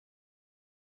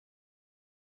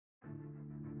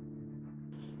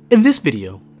In this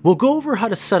video, we'll go over how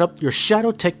to set up your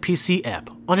ShadowTech PC app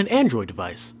on an Android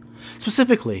device,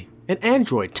 specifically an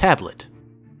Android tablet.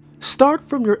 Start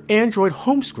from your Android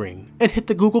home screen and hit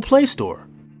the Google Play Store.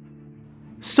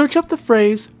 Search up the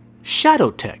phrase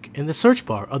ShadowTech in the search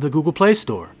bar of the Google Play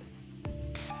Store.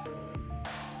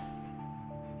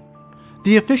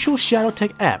 The official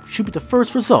ShadowTech app should be the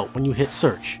first result when you hit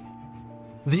search.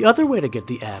 The other way to get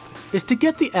the app is to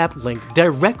get the app link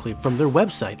directly from their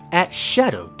website at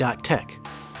shadow.tech.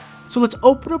 So let's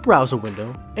open a browser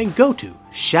window and go to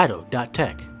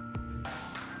shadow.tech.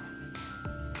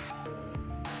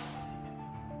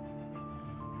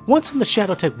 Once on the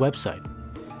ShadowTech website,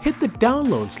 hit the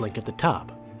Downloads link at the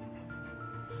top.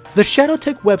 The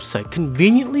ShadowTech website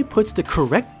conveniently puts the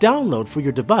correct download for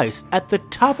your device at the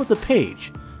top of the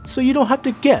page, so you don't have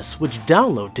to guess which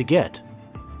download to get.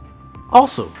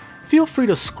 Also, feel free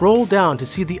to scroll down to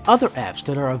see the other apps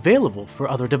that are available for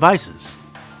other devices.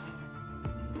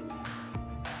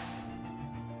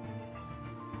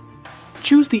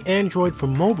 Choose the Android for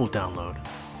mobile download.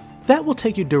 That will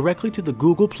take you directly to the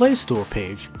Google Play Store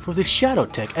page for the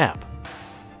ShadowTech app.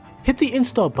 Hit the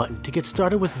Install button to get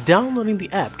started with downloading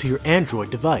the app to your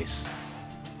Android device.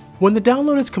 When the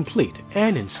download is complete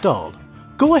and installed,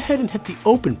 go ahead and hit the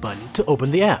Open button to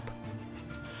open the app.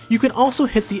 You can also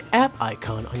hit the app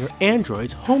icon on your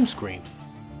Android's home screen.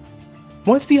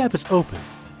 Once the app is open,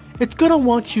 it's going to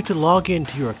want you to log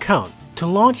into your account to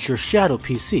launch your Shadow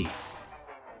PC.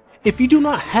 If you do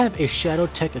not have a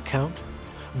ShadowTech account,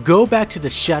 go back to the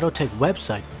ShadowTech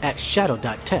website at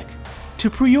shadow.tech to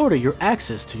pre-order your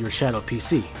access to your Shadow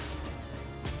PC.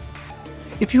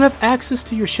 If you have access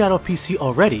to your Shadow PC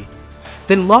already,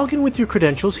 then log in with your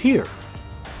credentials here.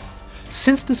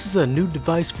 Since this is a new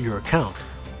device for your account,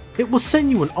 it will send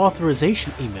you an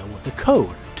authorization email with a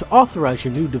code to authorize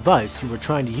your new device you are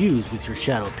trying to use with your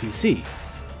Shadow PC.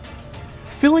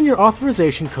 Fill in your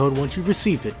authorization code once you've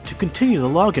received it to continue the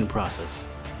login process.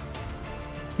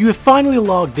 You have finally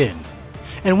logged in,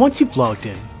 and once you've logged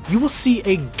in, you will see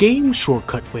a game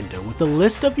shortcut window with a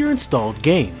list of your installed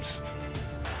games.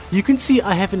 You can see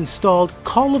I have installed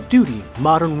Call of Duty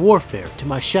Modern Warfare to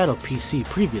my Shadow PC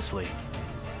previously.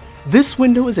 This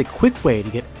window is a quick way to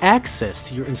get access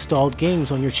to your installed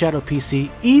games on your Shadow PC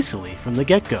easily from the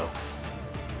get-go.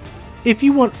 If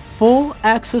you want full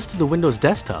access to the Windows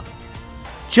desktop,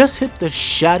 just hit the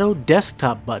Shadow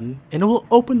Desktop button and it will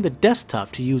open the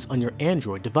desktop to use on your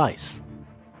Android device.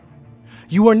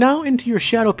 You are now into your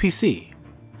Shadow PC.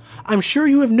 I'm sure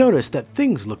you have noticed that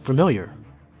things look familiar.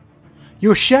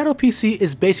 Your Shadow PC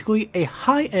is basically a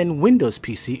high-end Windows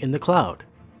PC in the cloud.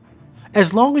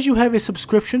 As long as you have a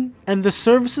subscription and the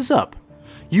service is up,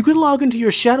 you can log into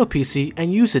your Shadow PC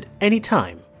and use it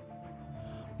anytime.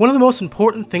 One of the most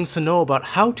important things to know about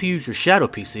how to use your Shadow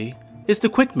PC is the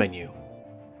Quick menu.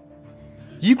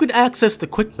 You can access the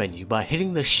Quick menu by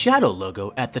hitting the Shadow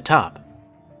logo at the top.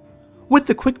 With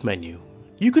the Quick menu,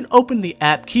 you can open the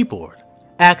app keyboard,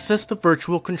 access the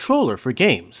virtual controller for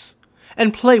games,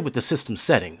 and play with the system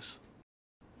settings.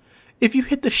 If you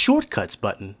hit the Shortcuts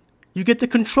button, you get the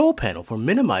control panel for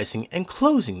minimizing and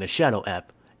closing the Shadow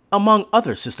app, among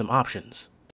other system options.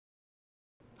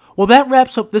 Well, that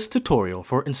wraps up this tutorial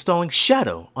for installing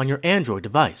Shadow on your Android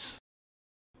device.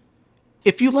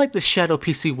 If you like the Shadow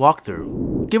PC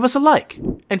walkthrough, give us a like,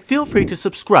 and feel free to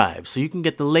subscribe so you can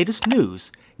get the latest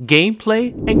news,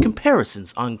 gameplay, and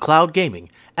comparisons on cloud gaming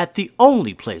at the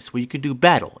only place where you can do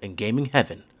battle in gaming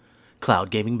heaven,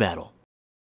 Cloud Gaming Battle.